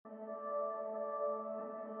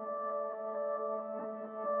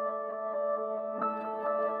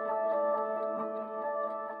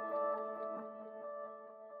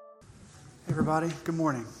Everybody, good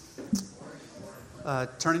morning.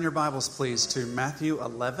 Turn in your Bibles, please, to Matthew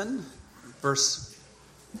 11, verse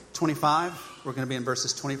 25. We're going to be in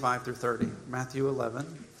verses 25 through 30. Matthew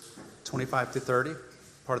 11, 25 through 30,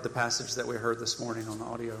 part of the passage that we heard this morning on the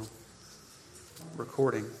audio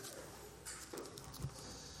recording.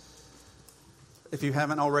 If you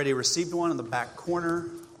haven't already received one, in the back corner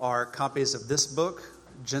are copies of this book,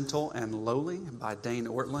 Gentle and Lowly, by Dane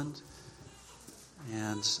Ortland.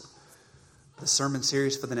 And the sermon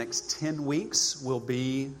series for the next 10 weeks will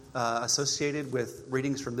be associated with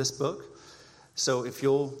readings from this book. So if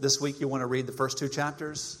this week you want to read the first two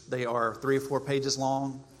chapters, they are 3 or 4 pages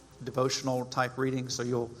long, devotional type readings, so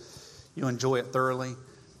you'll enjoy it thoroughly.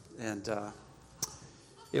 And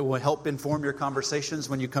it will help inform your conversations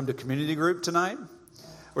when you come to community group tonight,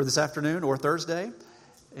 or this afternoon, or Thursday.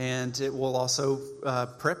 And it will also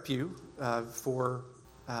prep you for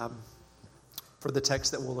the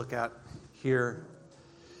text that we'll look at here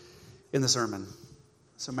in the sermon.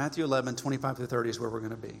 So Matthew 11, 25 through 30 is where we're going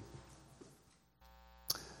to be.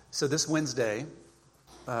 So this Wednesday,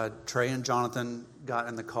 Trey and Jonathan got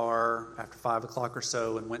in the car after 5 o'clock or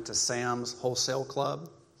so and went to Sam's Wholesale Club.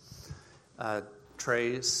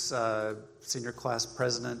 Trey's senior class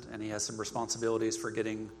president, and he has some responsibilities for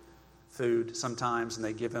getting food sometimes, and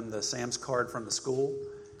they give him the Sam's card from the school,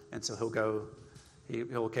 and so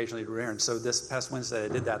he'll occasionally do errands. So this past Wednesday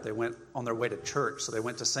they did that. They went on their way to church. So they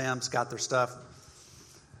went to Sam's, got their stuff,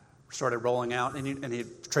 started rolling out, and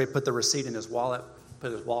Trey put the receipt in his wallet,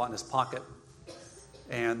 put his wallet in his pocket.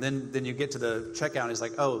 And then you get to the checkout, and he's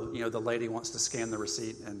like, the lady wants to scan the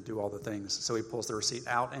receipt and do all the things. So he pulls the receipt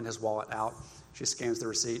out and his wallet out. She scans the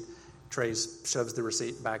receipt. Trey shoves the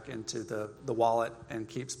receipt back into the wallet and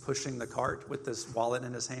keeps pushing the cart with this wallet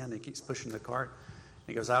in his hand. He keeps pushing the cart.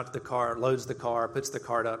 He goes out to the car, loads the car, puts the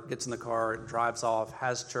cart up, gets in the car, drives off,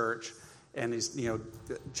 has church, and he's,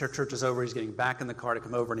 church is over. He's getting back in the car to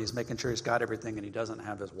come over, and he's making sure he's got everything, and he doesn't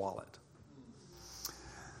have his wallet.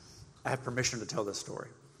 I have permission to tell this story.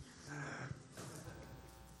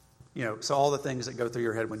 So all the things that go through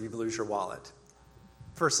your head when you lose your wallet.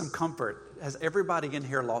 For some comfort, has everybody in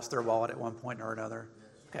here lost their wallet at one point or another?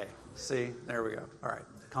 Okay, see, there we go. All right,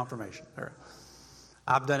 confirmation. All right.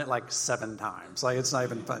 I've done it like 7 times. Like, it's not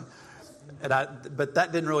even fun. But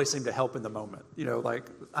that didn't really seem to help in the moment.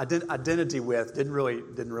 Identity with didn't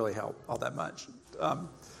really help all that much.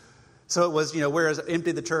 So it was, whereas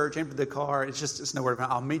empty the church, empty the car, it's nowhere to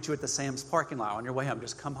find. I'll meet you at the Sam's parking lot on your way home.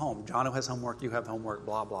 Just come home. Jono has homework, you have homework,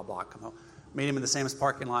 blah, blah, blah. Come home. Meet him in the Sam's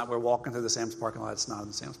parking lot. We're walking through the Sam's parking lot. It's not in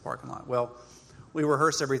the Sam's parking lot. Well, we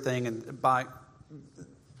rehearse everything, and by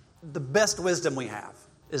the best wisdom we have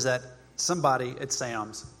is that somebody at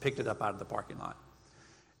Sam's picked it up out of the parking lot.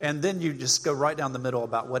 And then you just go right down the middle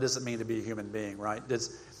about what does it mean to be a human being, right?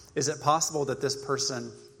 Is it possible that this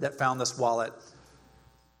person that found this wallet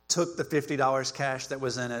took the $50 cash that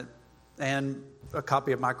was in it and a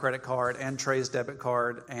copy of my credit card and Trey's debit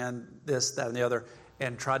card and this, that, and the other,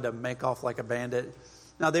 and tried to make off like a bandit?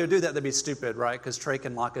 Now, they would do that, they'd be stupid, right? Because Trey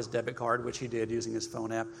can lock his debit card, which he did using his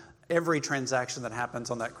phone app. Every transaction that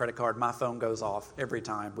happens on that credit card, my phone goes off every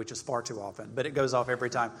time, which is far too often, but it goes off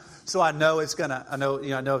every time. So I know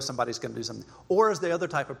I know somebody's going to do something. Or is the other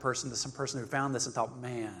type of person, some person who found this and thought,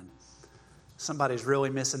 man, somebody's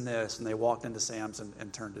really missing this, and they walked into Sam's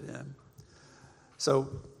and turned it in. So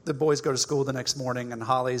the boys go to school the next morning, and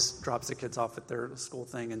Holly drops the kids off at their school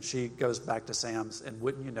thing, and she goes back to Sam's, and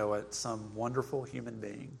wouldn't you know it, some wonderful human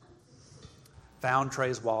being found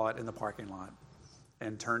Trey's wallet in the parking lot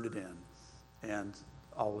and turned it in, and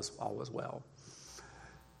all was well.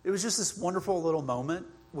 It was just this wonderful little moment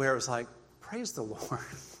where it was like, praise the Lord.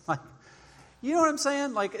 Like, you know what I'm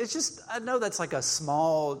saying? Like, it's just, I know that's like a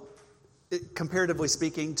small, comparatively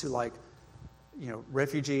speaking to like,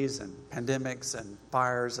 refugees and pandemics and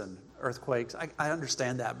fires and earthquakes. I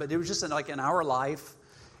understand that, but it was just like in our life,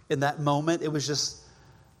 in that moment, it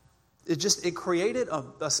created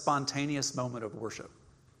a spontaneous moment of worship.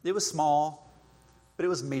 It was small, but it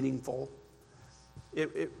was meaningful.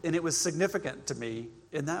 And it was significant to me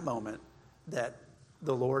in that moment that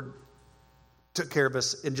the Lord took care of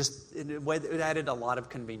us in a way that it added a lot of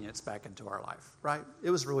convenience back into our life, right? It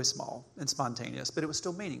was really small and spontaneous, but it was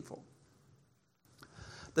still meaningful.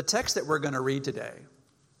 The text that we're going to read today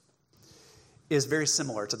is very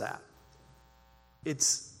similar to that.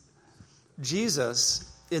 It's Jesus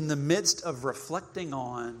in the midst of reflecting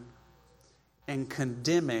on and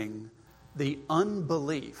condemning the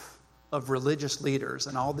unbelief of religious leaders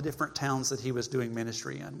in all the different towns that he was doing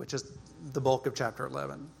ministry in, which is the bulk of chapter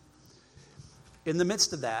 11. In the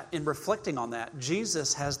midst of that, in reflecting on that,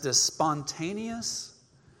 Jesus has this spontaneous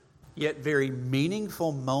yet very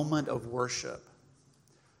meaningful moment of worship,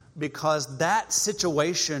 because that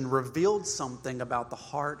situation revealed something about the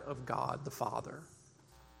heart of God the Father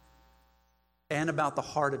and about the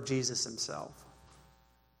heart of Jesus himself.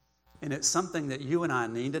 And it's something that you and I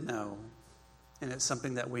need to know, and it's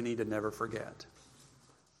something that we need to never forget.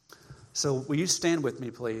 So will you stand with me,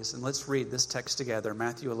 please, and let's read this text together,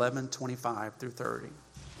 Matthew 11:25 through 30.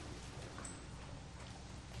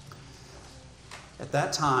 At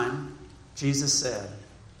that time, Jesus said,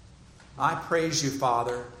 I praise you,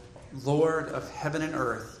 Father, Lord of heaven and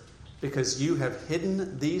earth, because you have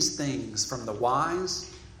hidden these things from the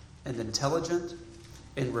wise and intelligent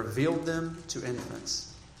and revealed them to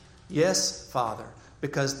infants. Yes, Father,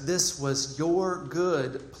 because this was your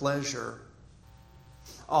good pleasure.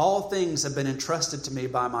 All things have been entrusted to me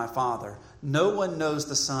by my Father. No one knows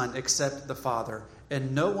the Son except the Father,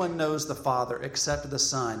 and no one knows the Father except the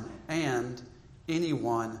Son, and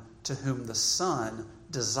anyone to whom the Son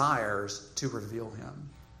desires to reveal him.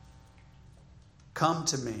 Come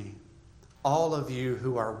to me, all of you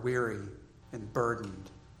who are weary and burdened,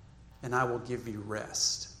 and I will give you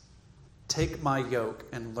rest. Take my yoke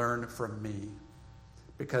and learn from me,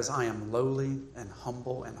 because I am lowly and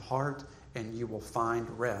humble in heart, and you will find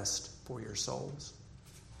rest for your souls.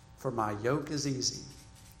 For my yoke is easy,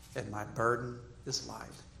 and my burden is light.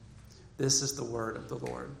 This is the word of the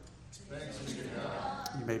Lord. Thanks be to God.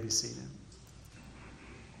 You may be seated.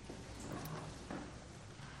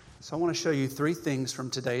 So I want to show you three things from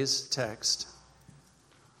today's text.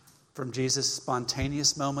 From Jesus'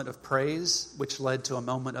 spontaneous moment of praise, which led to a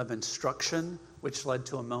moment of instruction, which led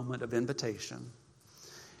to a moment of invitation.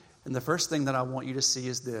 And the first thing that I want you to see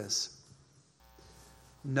is this.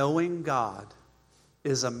 Knowing God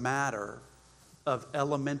is a matter of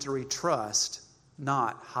elementary trust,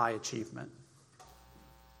 not high achievement.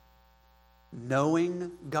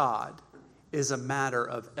 Knowing God is a matter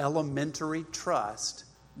of elementary trust,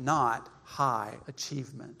 not high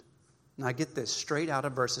achievement. Now get this straight out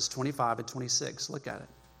of verses 25 and 26. Look at it.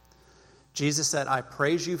 Jesus said, I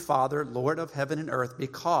praise you, Father, Lord of heaven and earth,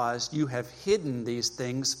 because you have hidden these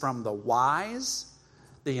things from the wise,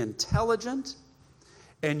 the intelligent,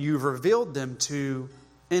 and you've revealed them to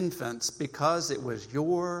infants because it was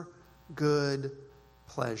your good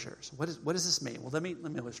pleasures. What does this mean? Well, let me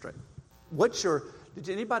illustrate. Did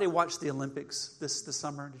anybody watch the Olympics this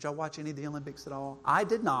summer? Did y'all watch any of the Olympics at all? I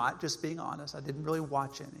did not, just being honest. I didn't really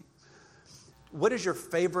watch any. What is your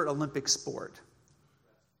favorite Olympic sport?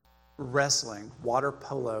 Wrestling, water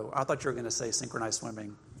polo. I thought you were going to say synchronized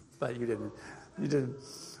swimming, but you didn't. You didn't.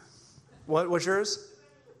 What's yours?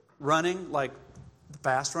 Running, like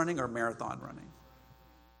fast running or marathon running?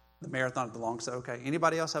 The marathon, the long set. Okay.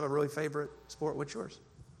 Anybody else have a really favorite sport? What's yours?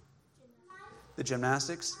 The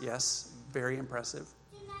gymnastics. Yes. Very impressive.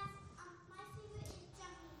 My favorite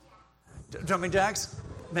is Jumping jacks?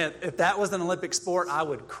 Man, if that was an Olympic sport, I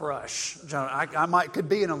would crush. I could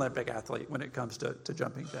be an Olympic athlete when it comes to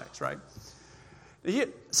jumping jacks, right?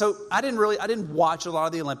 So I didn't watch a lot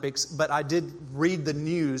of the Olympics, but I did read the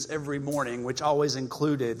news every morning, which always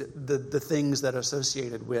included the things that are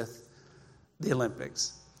associated with the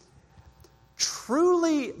Olympics.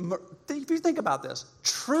 Truly, if you think about this,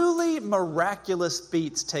 truly miraculous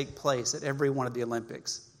feats take place at every one of the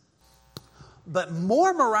Olympics. But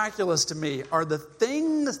more miraculous to me are the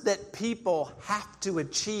things that people have to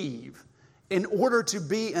achieve in order to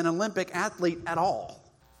be an Olympic athlete at all,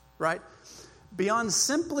 right? Beyond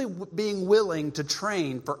simply being willing to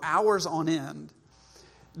train for hours on end,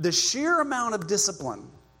 the sheer amount of discipline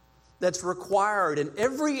that's required in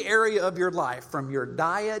every area of your life, from your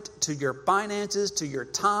diet to your finances to your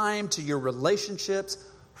time to your relationships,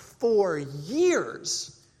 for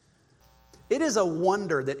years. It is a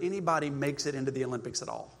wonder that anybody makes it into the Olympics at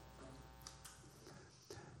all.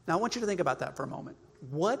 Now, I want you to think about that for a moment.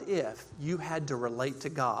 What if you had to relate to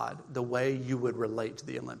God the way you would relate to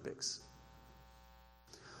the Olympics?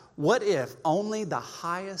 What if only the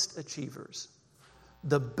highest achievers,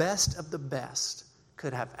 the best of the best,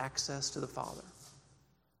 could have access to the Father?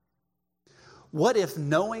 What if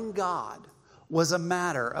knowing God was a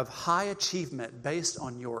matter of high achievement based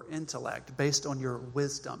on your intellect, based on your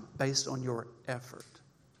wisdom, based on your effort?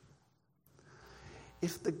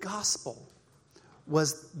 If the gospel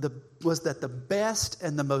was that the best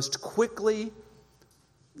and the most quickly,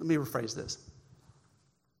 let me rephrase this.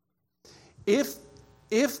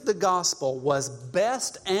 If the gospel was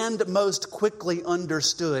best and most quickly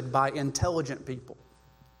understood by intelligent people,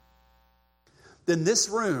 then this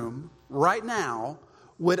room right now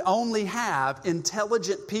would only have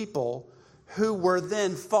intelligent people who were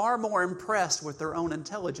then far more impressed with their own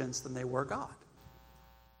intelligence than they were God.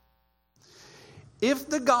 if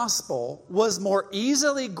the gospel was more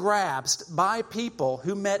easily grasped by people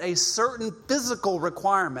who met a certain physical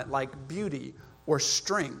requirement like beauty or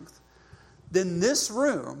strength, then this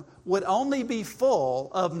room would only be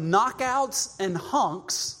full of knockouts and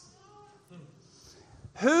hunks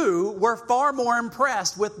who were far more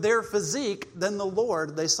impressed with their physique than the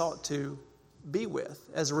Lord they sought to be with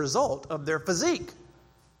as a result of their physique.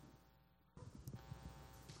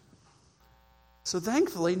 So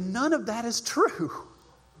thankfully, none of that is true.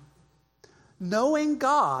 Knowing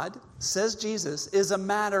God, says Jesus, is a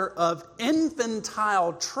matter of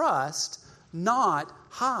infantile trust, not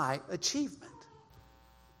high achievement.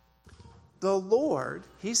 The Lord,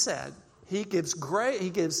 he said, he gives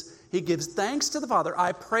thanks to the Father.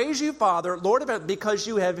 I praise you, Father, Lord of heaven, because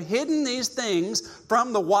you have hidden these things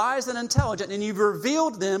from the wise and intelligent, and you've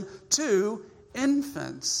revealed them to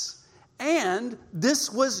infants. And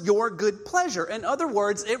this was your good pleasure. In other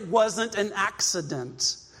words, it wasn't an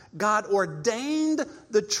accident. God ordained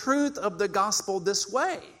the truth of the gospel this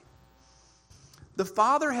way. The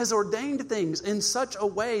Father has ordained things in such a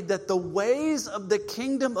way that the ways of the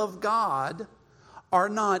kingdom of God are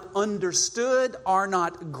not understood, are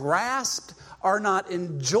not grasped, are not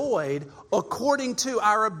enjoyed according to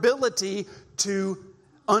our ability to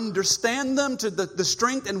understand them, to the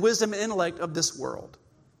strength and wisdom and intellect of this world.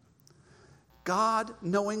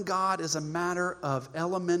 Knowing God is a matter of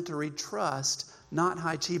elementary trust, not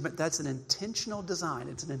high achievement. That's an intentional design.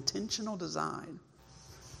 It's an intentional design.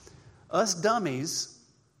 Us dummies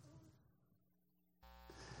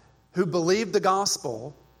who believe the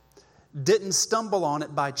gospel didn't stumble on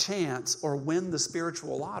it by chance or win the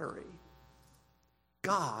spiritual lottery.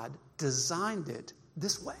 God designed it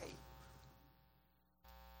this way.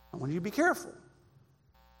 I want you to be careful.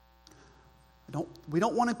 We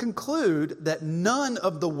don't want to conclude that none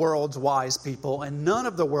of the world's wise people and none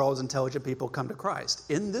of the world's intelligent people come to Christ.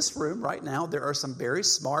 In this room right now, there are some very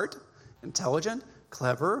smart, intelligent,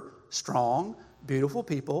 clever, strong, beautiful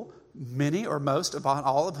people, many or most of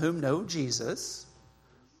all of whom know Jesus.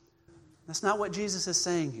 That's not what Jesus is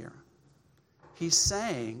saying here. He's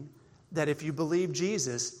saying that if you believe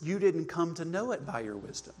Jesus, you didn't come to know it by your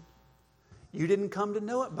wisdom. You didn't come to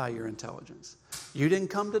know it by your intelligence. You didn't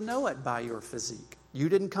come to know it by your physique. You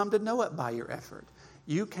didn't come to know it by your effort.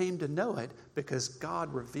 You came to know it because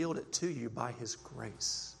God revealed it to you by His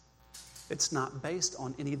grace. It's not based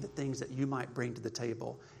on any of the things that you might bring to the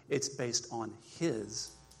table. It's based on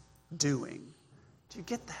His doing. Do you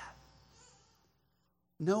get that?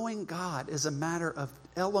 Knowing God is a matter of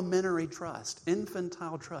elementary trust,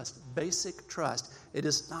 infantile trust, basic trust. It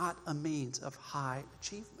is not a means of high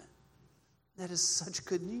achievement. That is such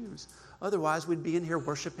good news. Otherwise, we'd be in here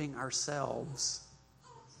worshiping ourselves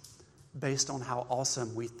based on how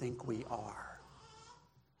awesome we think we are.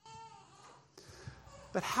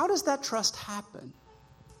 But how does that trust happen?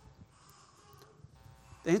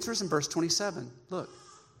 The answer is in verse 27. Look.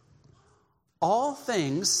 All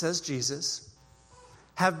things, says Jesus,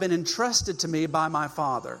 have been entrusted to me by my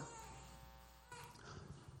Father.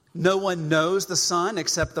 No one knows the Son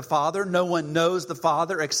except the Father. No one knows the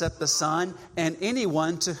Father except the Son, and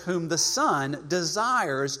anyone to whom the Son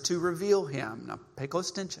desires to reveal Him. Now, pay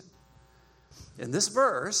close attention. In this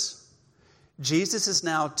verse, Jesus is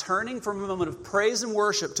now turning from a moment of praise and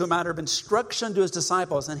worship to a matter of instruction to His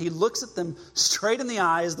disciples, and He looks at them straight in the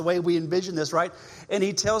eyes, the way we envision this, right? And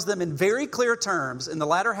He tells them in very clear terms, in the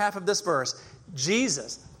latter half of this verse,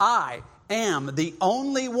 Jesus, I am the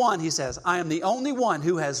only one, He says, I am the only one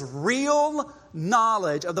who has real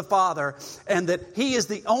knowledge of the Father, and that He is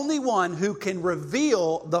the only one who can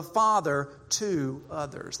reveal the Father to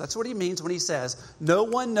others. That's what He means when He says, no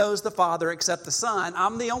one knows the Father except the Son.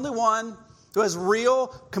 I'm the only one who has real,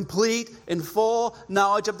 complete, and full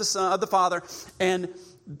knowledge of the Son, of the Father. And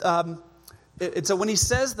so when He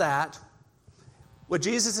says that, what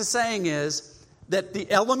Jesus is saying is that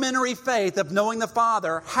the elementary faith of knowing the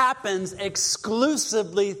Father happens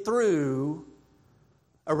exclusively through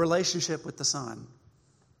a relationship with the Son.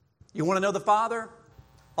 You want to know the Father?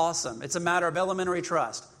 Awesome. It's a matter of elementary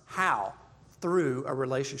trust. How? Through a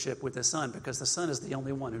relationship with the Son, because the Son is the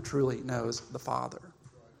only one who truly knows the Father.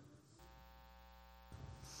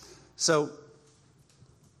 So,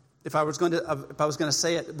 if I was going to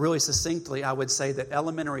say it really succinctly, I would say that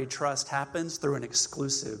elementary trust happens through an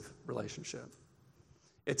exclusive relationship.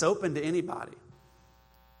 It's open to anybody,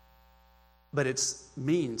 but its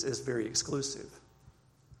means is very exclusive.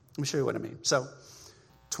 Let me show you what I mean. So,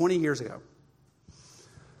 20 years ago,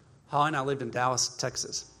 Holly and I lived in Dallas,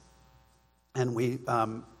 Texas, and we,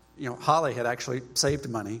 Holly had actually saved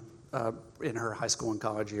money in her high school and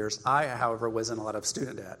college years. I, however, was in a lot of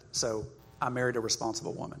student debt, so I married a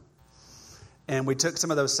responsible woman. And we took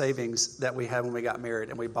some of those savings that we had when we got married,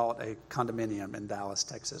 and we bought a condominium in Dallas,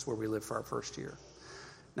 Texas, where we lived for our first year.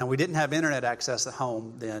 Now, we didn't have internet access at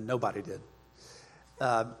home then. Nobody did.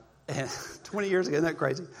 And 20 years ago, isn't that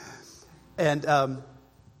crazy? And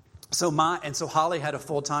so Holly had a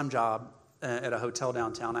full-time job at a hotel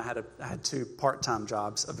downtown. I had 2 part-time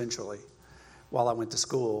jobs eventually while I went to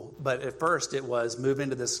school. But at first, it was move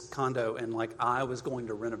into this condo, and like I was going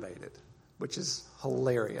to renovate it, which is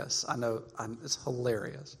hilarious. I know it's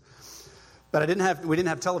hilarious. But we didn't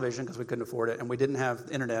have television because we couldn't afford it, and we didn't have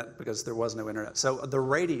internet because there was no internet. So the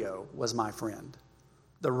radio was my friend.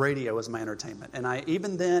 The radio was my entertainment. And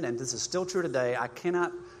even then, and this is still true today, I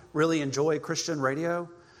cannot really enjoy Christian radio.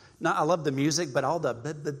 I love the music, but all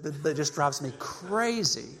the just drives me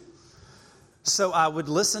crazy. So I would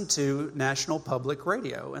listen to National Public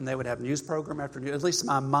Radio, and they would have news program after news. At least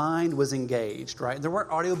my mind was engaged, right?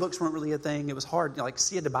 Audiobooks weren't really a thing. It was hard. You had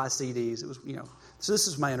to buy CDs. It was, So this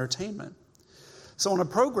is my entertainment. So on a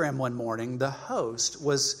program one morning, the host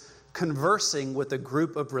was conversing with a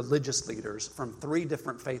group of religious leaders from 3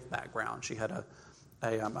 different faith backgrounds. She had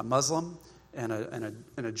a Muslim and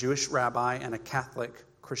a Jewish rabbi and a Catholic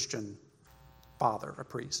Christian father, a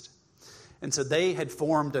priest. And so they had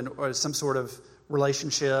formed some sort of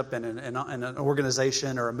relationship and an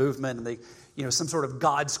organization or a movement, and they, some sort of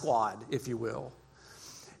God squad, if you will.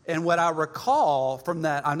 And what I recall from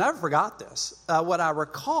that, I never forgot this. What I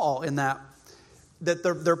recall in that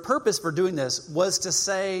their purpose for doing this was to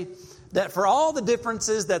say that for all the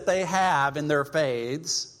differences that they have in their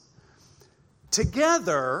faiths,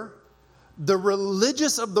 together, the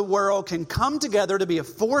religious of the world can come together to be a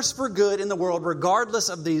force for good in the world, regardless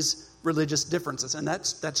of these religious differences. And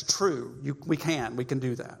that's true. We can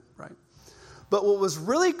do that, right? But what was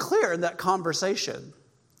really clear in that conversation,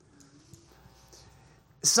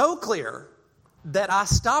 so clear that I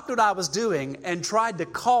stopped what I was doing and tried to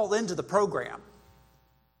call into the program,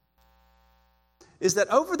 is that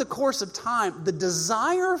over the course of time, the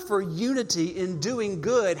desire for unity in doing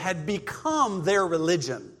good had become their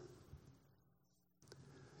religion.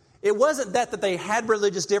 It wasn't that they had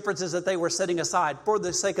religious differences that they were setting aside for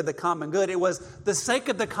the sake of the common good. It was the sake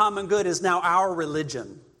of the common good is now our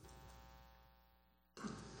religion.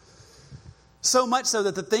 So much so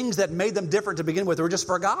that the things that made them different to begin with were just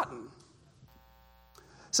forgotten.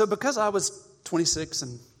 So because I was 26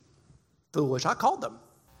 and foolish, I called them.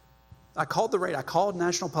 I called the radio. I called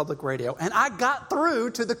National Public Radio, and I got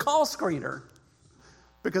through to the call screener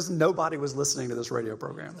because nobody was listening to this radio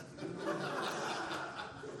program.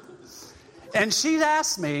 And she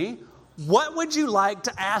asked me, what would you like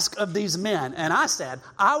to ask of these men? And I said,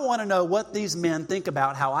 I want to know what these men think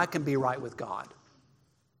about how I can be right with God.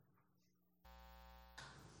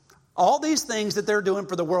 All these things that they're doing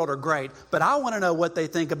for the world are great, but I want to know what they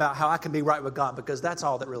think about how I can be right with God, because that's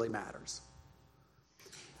all that really matters.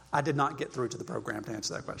 I did not get through to the program to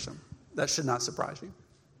answer that question. That should not surprise you.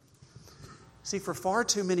 See, for far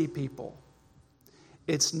too many people,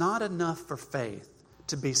 it's not enough for faith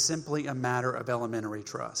to be simply a matter of elementary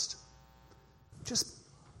trust. Just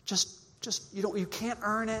you can't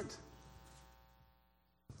earn it.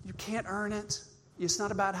 You can't earn it. It's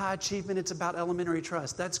not about high achievement, it's about elementary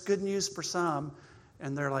trust. That's good news for some,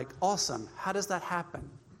 and they're like, awesome. How does that happen?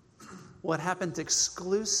 Well, it happens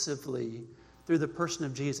exclusively through the person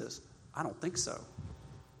of Jesus. I don't think so.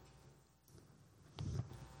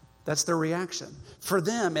 That's their reaction. For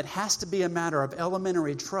them, it has to be a matter of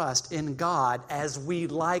elementary trust in God as we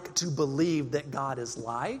like to believe that God is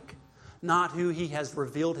like, not who he has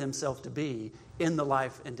revealed himself to be in the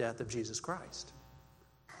life and death of Jesus Christ.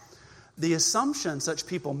 The assumption such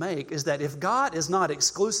people make is that if God is not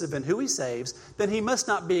exclusive in who he saves, then he must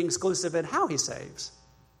not be exclusive in how he saves.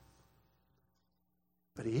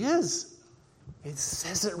 But he is. It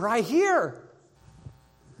says it right here.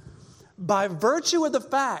 By virtue of the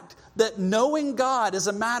fact that knowing God is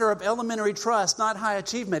a matter of elementary trust, not high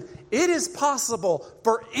achievement, it is possible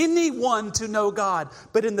for anyone to know God.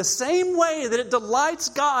 But in the same way that it delights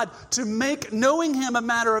God to make knowing him a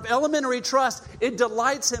matter of elementary trust, it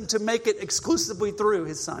delights him to make it exclusively through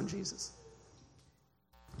his son, Jesus.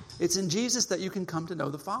 It's in Jesus that you can come to know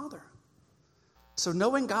the Father. So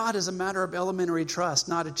knowing God is a matter of elementary trust,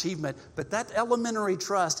 not achievement. But that elementary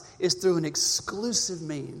trust is through an exclusive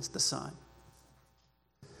means, the Son.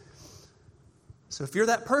 So if you're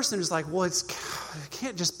that person who's like, well, it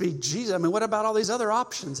can't just be Jesus. I mean, what about all these other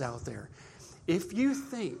options out there? If you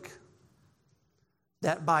think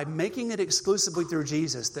that by making it exclusively through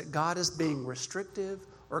Jesus, that God is being restrictive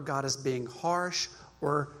or God is being harsh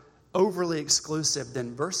or overly exclusive,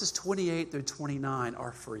 then verses 28 through 29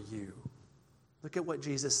 are for you. Look at what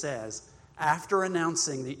Jesus says after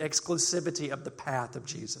announcing the exclusivity of the path of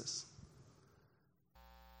Jesus.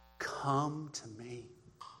 Come to me,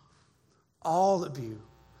 all of you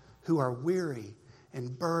who are weary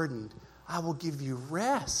and burdened, I will give you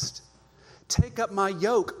rest. Take up my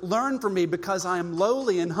yoke. Learn from me because I am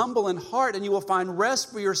lowly and humble in heart, and you will find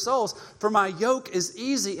rest for your souls. For my yoke is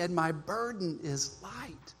easy and my burden is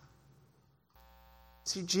light.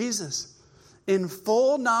 See, Jesus, in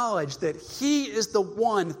full knowledge that He is the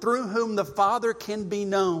one through whom the Father can be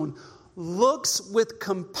known, looks with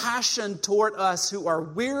compassion toward us who are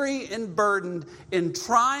weary and burdened in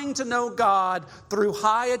trying to know God through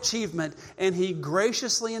high achievement, and He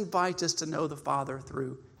graciously invites us to know the Father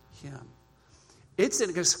through Him. It's an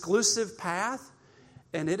exclusive path,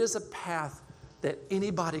 and it is a path that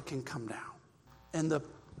anybody can come down. And the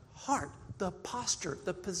heart, the posture,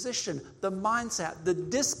 the position, the mindset, the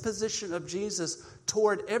disposition of Jesus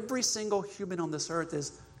toward every single human on this earth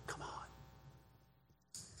is, come on.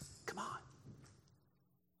 Come on.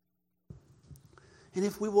 And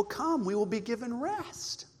if we will come, we will be given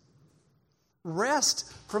rest.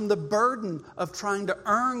 Rest from the burden of trying to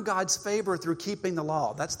earn God's favor through keeping the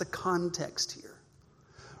law. That's the context here.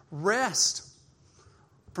 Rest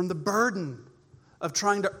from the burden of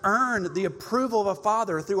trying to earn the approval of a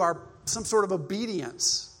father through some sort of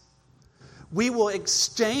obedience. We will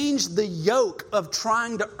exchange the yoke of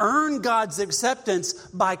trying to earn God's acceptance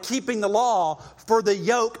by keeping the law for the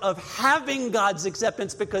yoke of having God's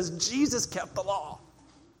acceptance because Jesus kept the law.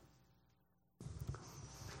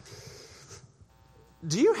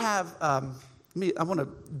 Do you have, I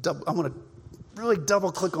want to really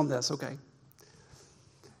double click on this, okay?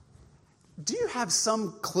 Do you have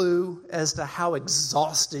some clue as to how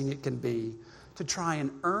exhausting it can be to try and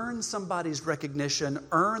earn somebody's recognition,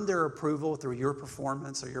 earn their approval through your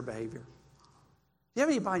performance or your behavior? Do you have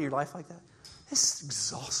anybody in your life like that? It's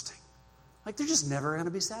exhausting. Like they're just never going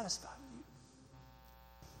to be satisfied.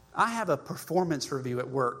 I have a performance review at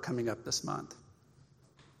work coming up this month.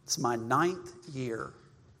 It's my 9th year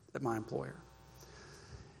at my employer.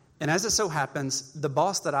 And as it so happens, the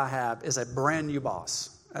boss that I have is a brand new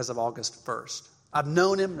boss as of August 1st. I've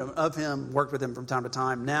known him, of him, worked with him from time to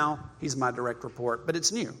time. Now he's my direct report, but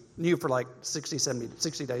it's new for like 60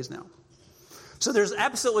 days now. So there's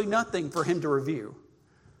absolutely nothing for him to review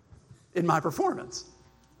in my performance.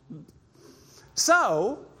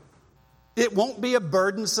 So it won't be a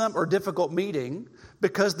burdensome or difficult meeting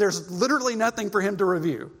because there's literally nothing for him to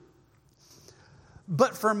review.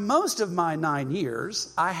 But for most of my 9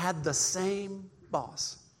 years, I had the same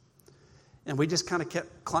boss. And we just kind of kept,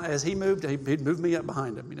 as he moved, he'd move me up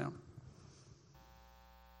behind him, you know.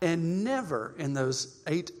 And never in those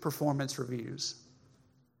 8 performance reviews,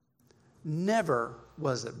 never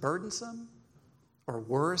was it burdensome or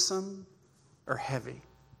worrisome or heavy.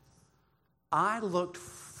 I looked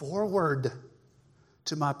forward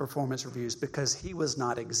to my performance reviews because he was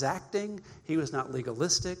not exacting, he was not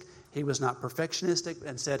legalistic, he was not perfectionistic.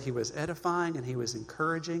 Instead, he was edifying and he was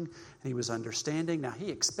encouraging and he was understanding. Now, he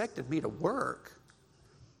expected me to work,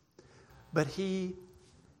 but he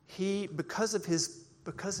because of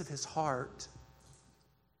his heart,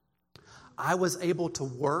 I was able to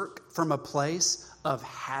work from a place of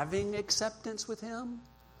having acceptance with him,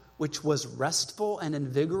 which was restful and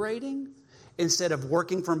invigorating, instead of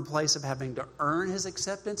working from a place of having to earn his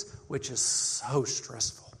acceptance, which is so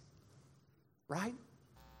stressful. Right?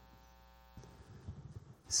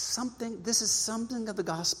 This is something of the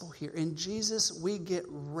gospel here. In Jesus, we get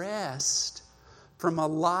rest from a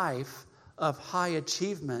life of high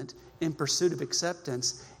achievement in pursuit of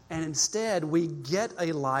acceptance, and instead we get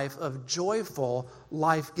a life of joyful,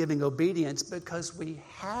 life-giving obedience because we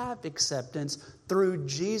have acceptance through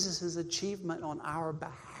Jesus' achievement on our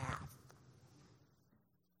behalf.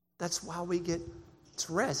 That's why we get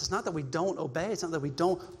rest. It's not that we don't obey. It's not that we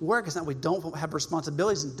don't work. It's not that we don't have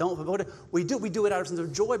responsibilities and don't vote. We do it out of a sense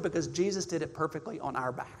of joy because Jesus did it perfectly on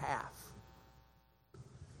our behalf.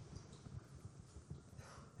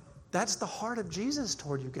 That's the heart of Jesus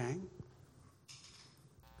toward you, gang.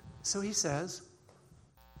 So he says,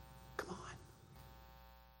 come on.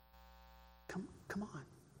 Come on.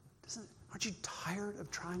 Aren't you tired of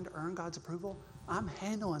trying to earn God's approval? I'm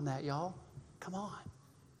handling that, y'all. Come on.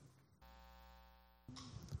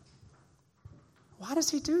 Why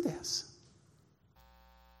does he do this?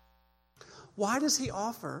 Why does he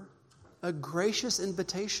offer a gracious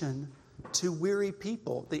invitation to weary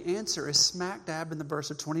people? The answer is smack dab in the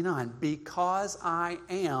verse of 29. Because I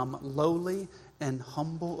am lowly and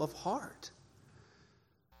humble of heart.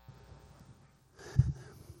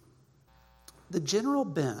 The general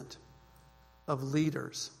bent of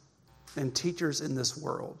leaders and teachers in this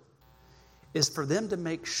world is for them to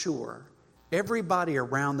make sure everybody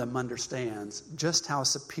around them understands just how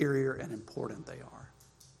superior and important they are.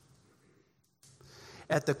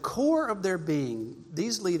 At the core of their being,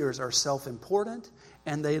 these leaders are self-important,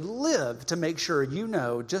 and they live to make sure you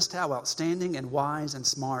know just how outstanding and wise and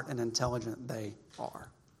smart and intelligent they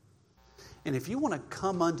are. And if you want to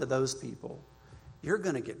come unto those people, you're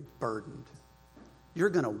going to get burdened. You're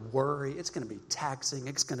going to worry. It's going to be taxing.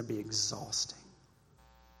 It's going to be exhausting.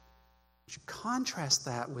 But you contrast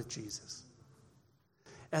that with Jesus.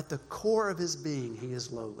 At the core of his being, he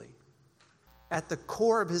is lowly. At the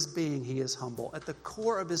core of his being, he is humble. At the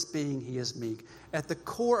core of his being, he is meek. At the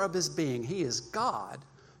core of his being, he is God,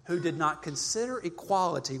 who did not consider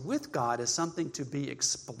equality with God as something to be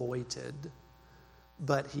exploited,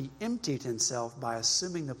 but he emptied himself by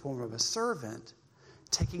assuming the form of a servant,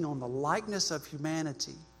 taking on the likeness of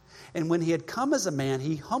humanity. And when he had come as a man,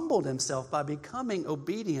 he humbled himself by becoming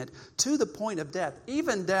obedient to the point of death,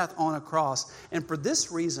 even death on a cross. And for this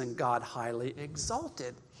reason, God highly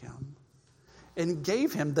exalted him and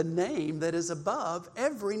gave him the name that is above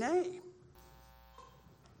every name.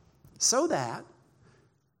 So that,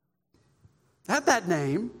 at that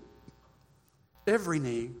name, every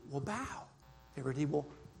knee will bow. Every knee will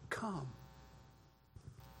come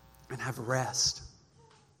and have rest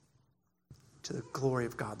to the glory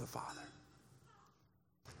of God the Father.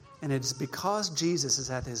 And it's because Jesus is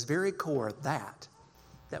at his very core that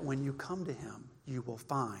when you come to him, you will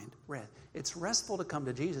find rest. It's restful to come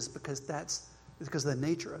to Jesus because of the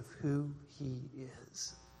nature of who he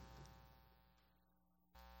is.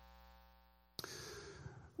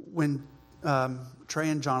 When Trey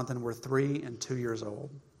and Jonathan were 3 and 2 years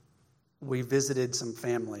old, we visited some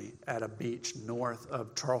family at a beach north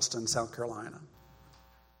of Charleston, South Carolina.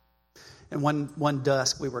 And one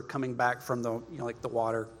dusk, we were coming back from the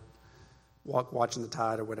water, watching the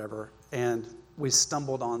tide or whatever, and we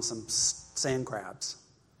stumbled on some sand crabs,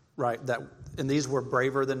 right? And these were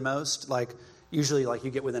braver than most. Usually, you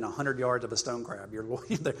get within 100 yards of a stone crab,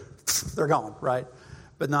 they're gone, right?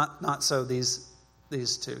 But not so these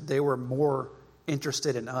two. They were more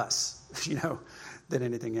interested in us, than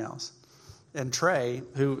anything else. And Trey,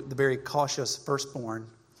 who the very cautious firstborn,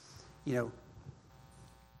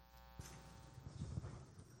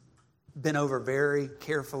 bent over very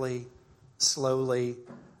carefully, slowly,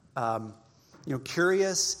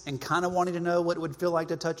 curious and kind of wanting to know what it would feel like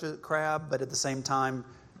to touch a crab, but at the same time,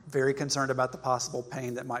 very concerned about the possible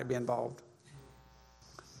pain that might be involved.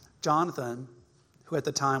 Jonathan, who at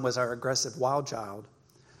the time was our aggressive wild child,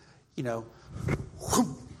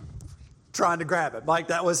 trying to grab it.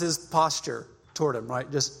 That was his posture toward him, right?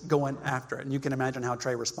 Just going after it. And you can imagine how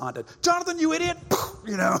Trey responded. Jonathan, you idiot!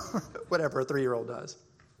 Whatever a 3-year-old does.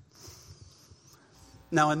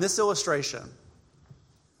 Now, in this illustration,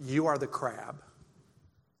 you are the crab.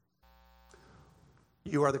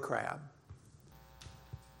 You are the crab.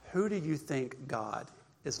 Who do you think God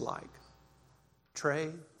is like?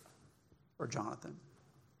 Trey or Jonathan?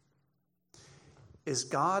 Is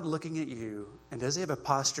God looking at you, and does he have a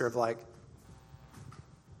posture of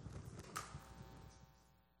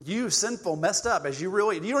you sinful, messed up, you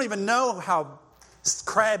don't even know how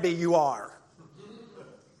crabby you are?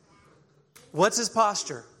 What's his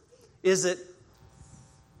posture? Is it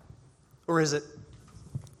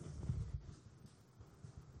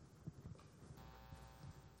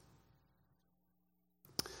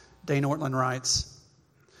Dane Ortland writes,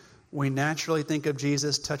 we naturally think of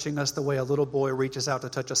Jesus touching us the way a little boy reaches out to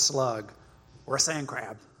touch a slug or a sand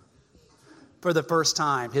crab. For the first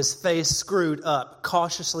time, his face screwed up,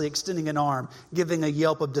 cautiously extending an arm, giving a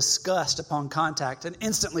yelp of disgust upon contact, and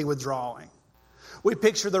instantly withdrawing. We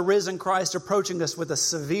picture the risen Christ approaching us with a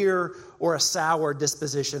severe or a sour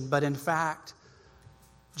disposition, but in fact,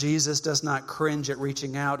 Jesus does not cringe at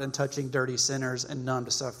reaching out and touching dirty sinners and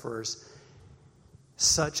numbed sufferers.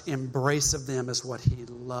 Such embrace of them is what he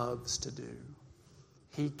loves to do.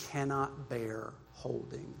 He cannot bear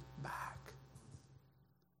holding back.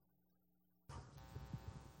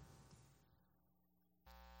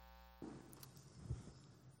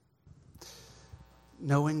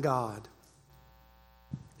 Knowing God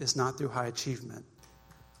is not through high achievement.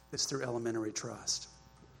 It's through elementary trust.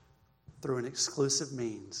 Through an exclusive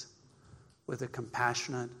means with a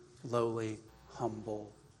compassionate, lowly,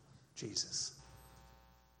 humble Jesus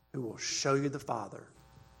who will show you the Father.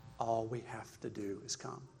 All we have to do is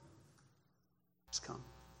come. Just come.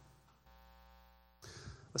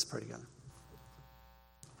 Let's pray together.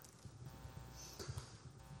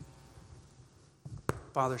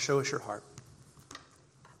 Father, show us your heart.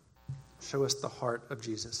 Show us the heart of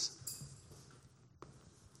Jesus.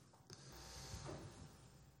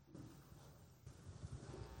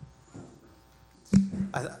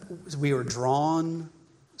 we are drawn,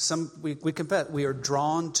 we confess, we are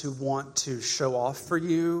drawn to want to show off for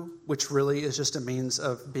you, which really is just a means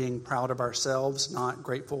of being proud of ourselves, not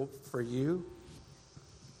grateful for you.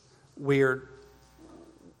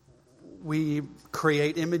 We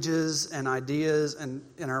create images and ideas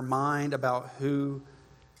in our mind about who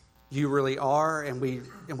you really are, and we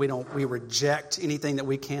reject anything that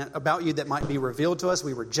we can't about you that might be revealed to us.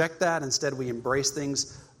 We reject that. Instead, we embrace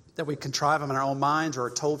things that we contrive in our own minds or are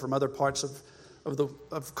told from other parts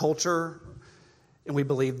of culture, and we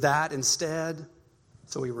believe that instead.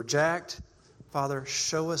 So we reject. Father,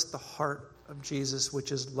 show us the heart of Jesus,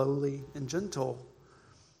 which is lowly and gentle.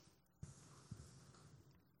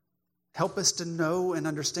 Help us to know and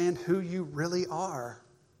understand who you really are.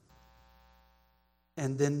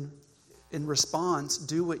 And then, in response,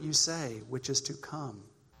 do what you say, which is to come.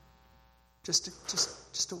 Just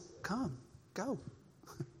to come. Go.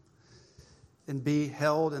 And be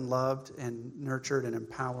held and loved and nurtured and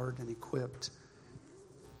empowered and equipped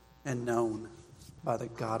and known by the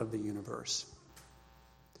God of the universe.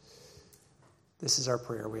 This is our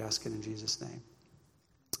prayer. We ask it in Jesus' name.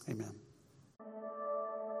 Amen.